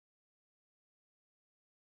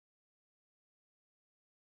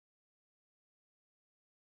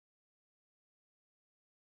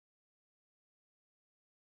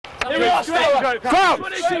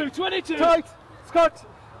Crouch. 22. Tight. Scott.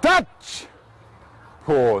 Touch.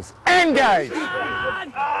 Pause. Engage. Now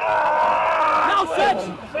set.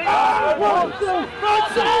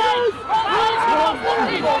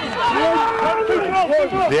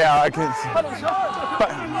 Yeah, I can.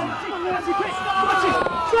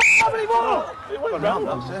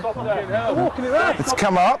 It's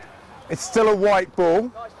come up. It's still a white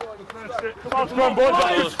ball. Come on, boys.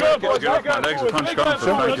 My legs are punched on for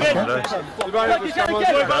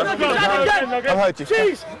I'll hold you.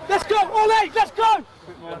 Cheese. Let's go. All eight. Let's go.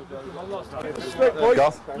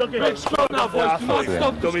 Goth? Scrum now, boys. Do not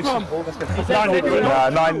stop the scrum.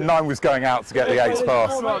 Nine was going out to get the eights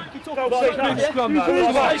pass.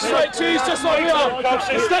 Stay straight, Cheese, just like we are.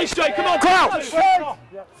 Stay straight. Come on. Crouch.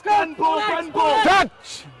 Gun ball.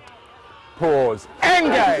 Touch. Pause.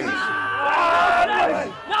 Engage.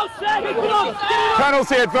 Now set. Keep it up.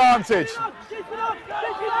 Penalty advantage. Keep it up.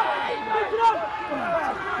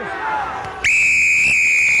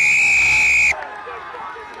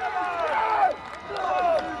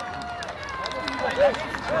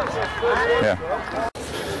 Yeah.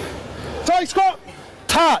 Tight, Scott.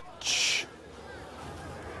 Touch.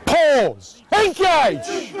 Pause. Engage.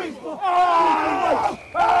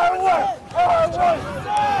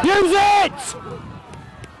 Use it.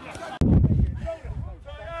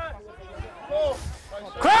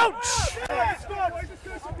 Crouch.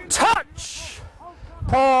 Touch.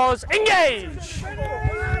 Pause. Engage.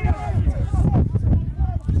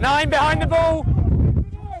 9 behind the ball.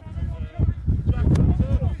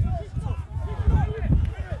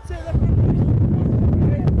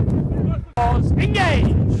 Pause.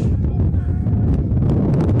 Engage.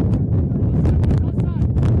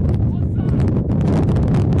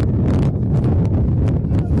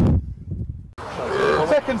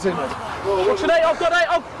 Seconds in. Push it, I've got 8.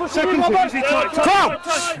 I'll push it.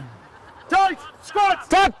 Crouch. Tight. Squat.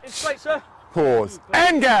 Touch. Straight, sir. Pause.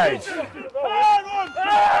 Engage. He's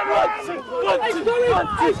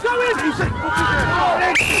going.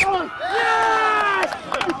 Yes!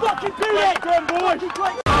 You fucking do it! Go on, boy!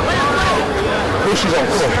 Pushes on.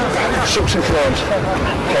 Sucks and flows.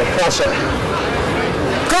 Okay, force it.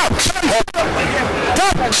 Touch.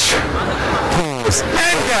 Touch. Pause.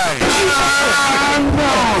 Engage.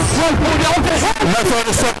 Left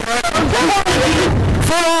over separate.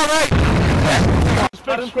 Full on, mate.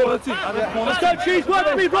 Let's go, Cheese, work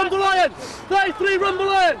for me, run the lion! 33, run the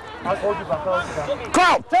lion!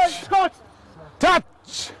 Crouch! Scott!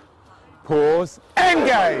 Touch! Pause,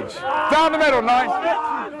 engage! Down the middle, 9.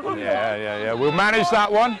 Yeah, we'll manage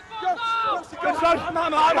that one.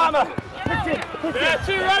 Hammer! Yeah,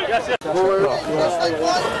 2 rows!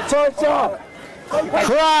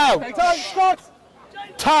 Crouch!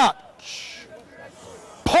 Touch!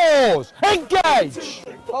 Pause, engage!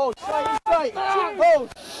 Hold it, hold!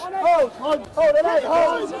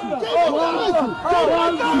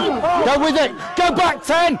 Go with it, go back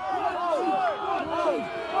 10!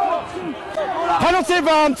 Penalty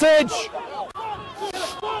advantage!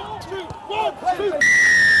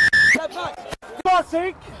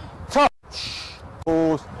 Touch!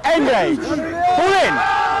 Pause, engage! Pull in!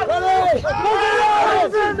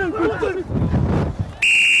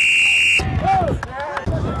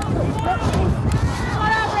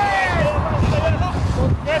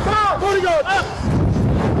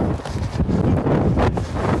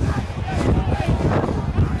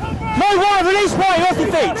 No one, release point, off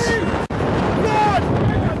your feet!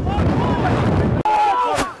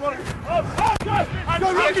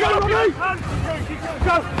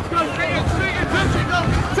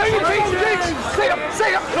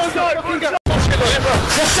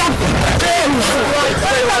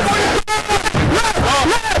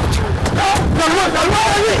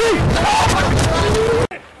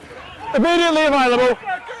 Immediately available.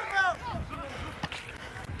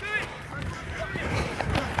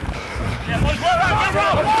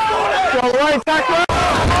 Go away, tackler.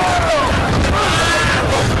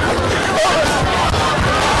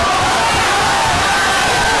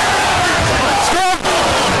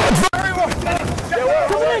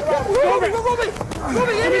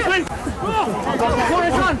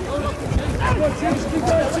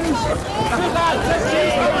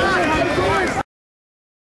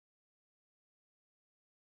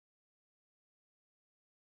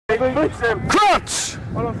 Crutch!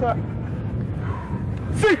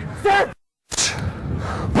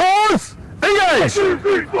 Pause! Engage!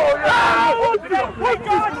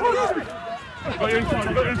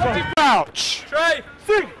 Crouch!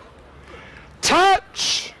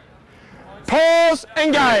 Touch! Pause!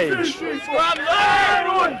 Engage!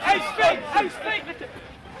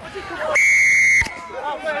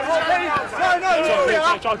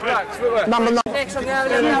 Number 9. Next, I'm going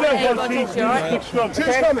to have a little alright?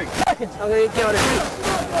 Two's coming. I'm going to get on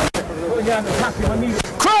it.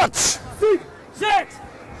 Crouch! Sit!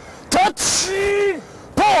 Touch!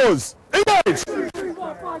 Pause! Engage!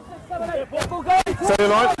 Stay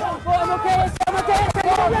alive.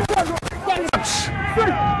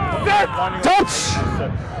 Touch!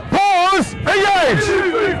 Pause! Engage!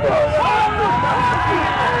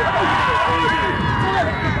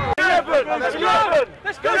 11!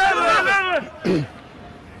 Let's go! 11!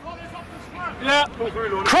 Yeah.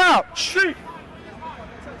 Crouch!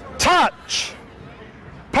 Touch!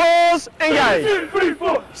 Pause! Engage! 2, 3,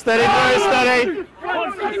 4! Steady, boys, steady! Hold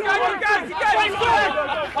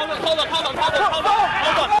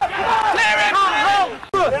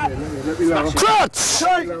on! Crouch!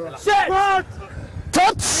 Set!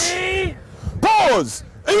 Touch! Pause!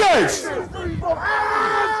 Engage!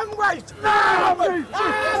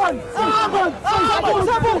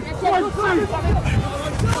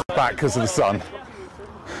 Back because of the sun.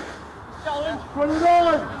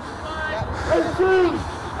 29! 18!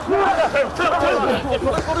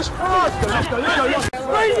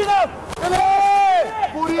 Raise it up!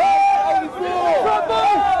 48! 84!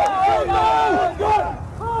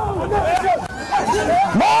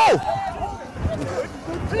 More!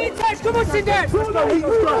 Come on, sit down!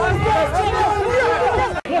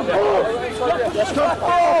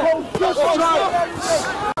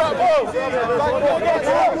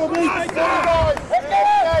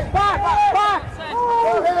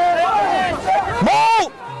 More!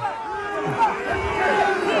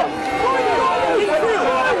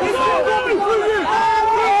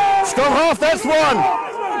 Scrum half, that's 1.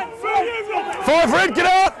 5 red, get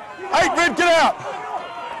out! 8 red, get out!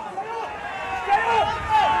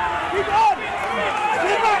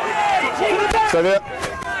 Stay there.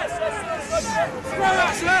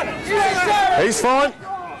 He's fine.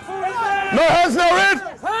 No hands, no red!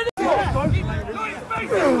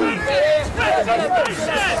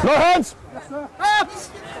 No hands!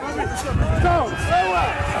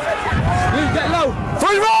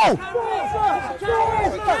 Free roll!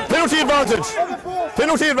 Penalty advantage!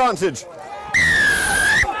 Penalty advantage!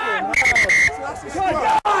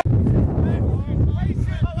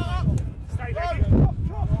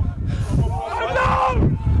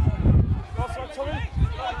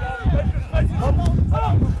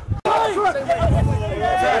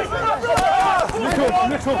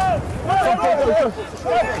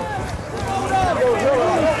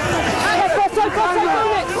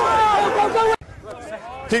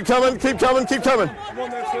 Keep coming, keep coming, keep coming.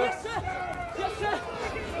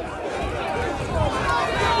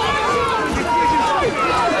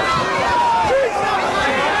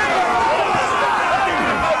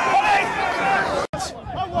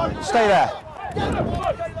 Stay there.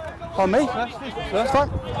 On me? That's fine.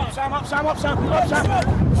 Sam, up, Sam, up, Sam, up, Sam.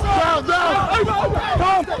 Down, down.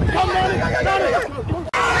 Come, Manny.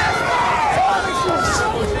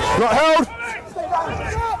 Not held.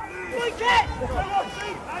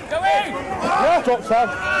 Go in. Yeah, drop Sam.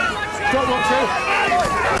 Drop not two.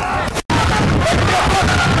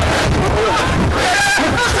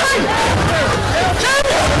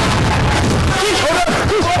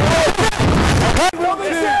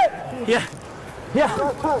 Yeah. Yeah.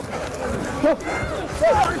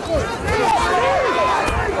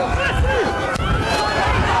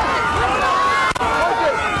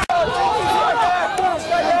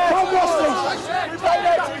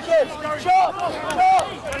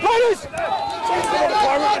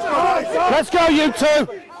 Let's go, you two.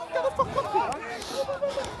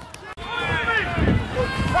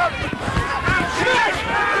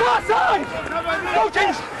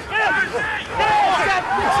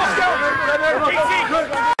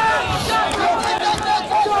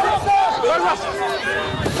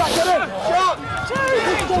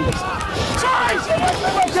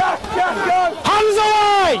 Hands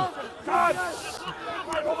away!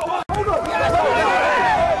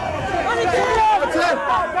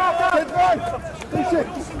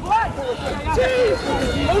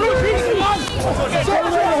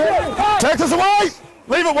 Take us away!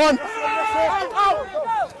 Leave it 1.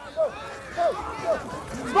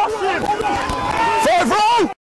 Five roll!